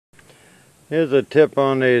Here's a tip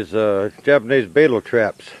on these Japanese beetle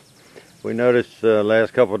traps. We noticed the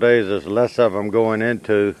last couple of days there's less of them going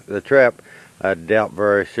into the trap. I doubt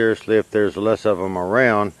very seriously if there's less of them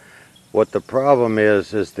around. What the problem is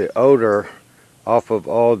the odor off of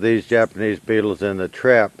all these Japanese beetles in the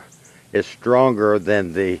trap is stronger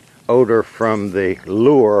than the odor from the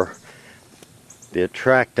lure, the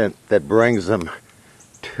attractant that brings them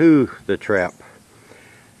to the trap.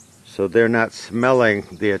 So they're not smelling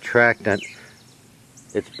the attractant.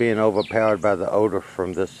 It's being overpowered by the odor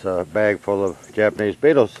from this bag full of Japanese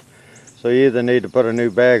beetles. So you either need to put a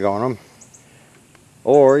new bag on them,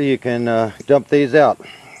 or you can dump these out.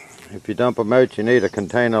 If you dump them out, you need a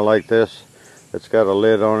container like this that's got a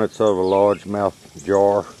lid on it, sort of a large mouth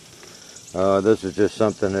jar. This is just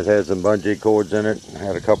something that has some bungee cords in it. I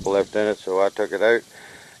had a couple left in it, so I took it out.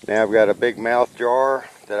 Now I've got a big mouth jar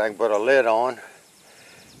that I can put a lid on,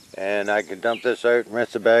 and I can dump this out and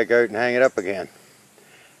rinse the bag out and hang it up again.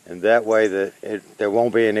 And that way there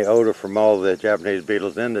won't be any odor from all the Japanese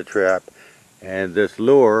beetles in the trap, and this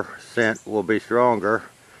lure scent will be stronger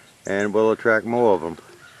and will attract more of them.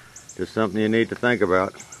 Just something you need to think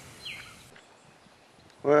about.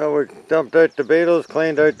 Well, we dumped out the beetles,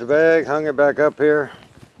 cleaned out the bag, hung it back up here.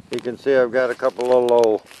 You can see I've got a couple little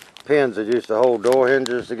old pins that used to hold door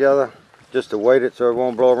hinges together, just to weight it so it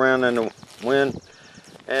won't blow around in the wind.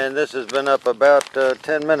 And this has been up about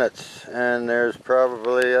 10 minutes, and there's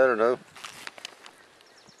probably, I don't know,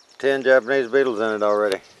 10 Japanese beetles in it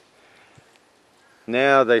already.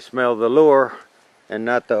 Now they smell the lure and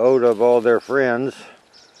not the odor of all their friends,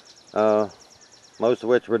 most of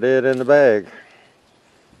which were dead in the bag.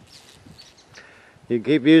 You can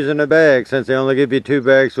keep using the bag, since they only give you 2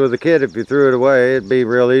 bags with a kit. If you threw it away, it'd be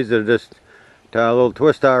real easy to just tie a little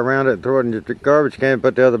twist tie around it and throw it in your garbage can,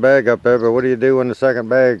 put the other bag up there. But what do you do when the second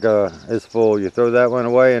bag is full? You throw that one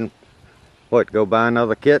away and what, go buy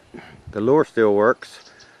another kit? The lure still works,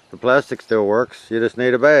 the plastic still works, you just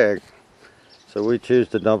need a bag. So we choose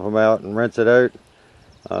to dump them out and rinse it out.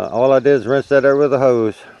 All I did is rinse that out with a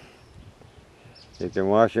hose. You can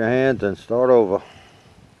wash your hands and start over.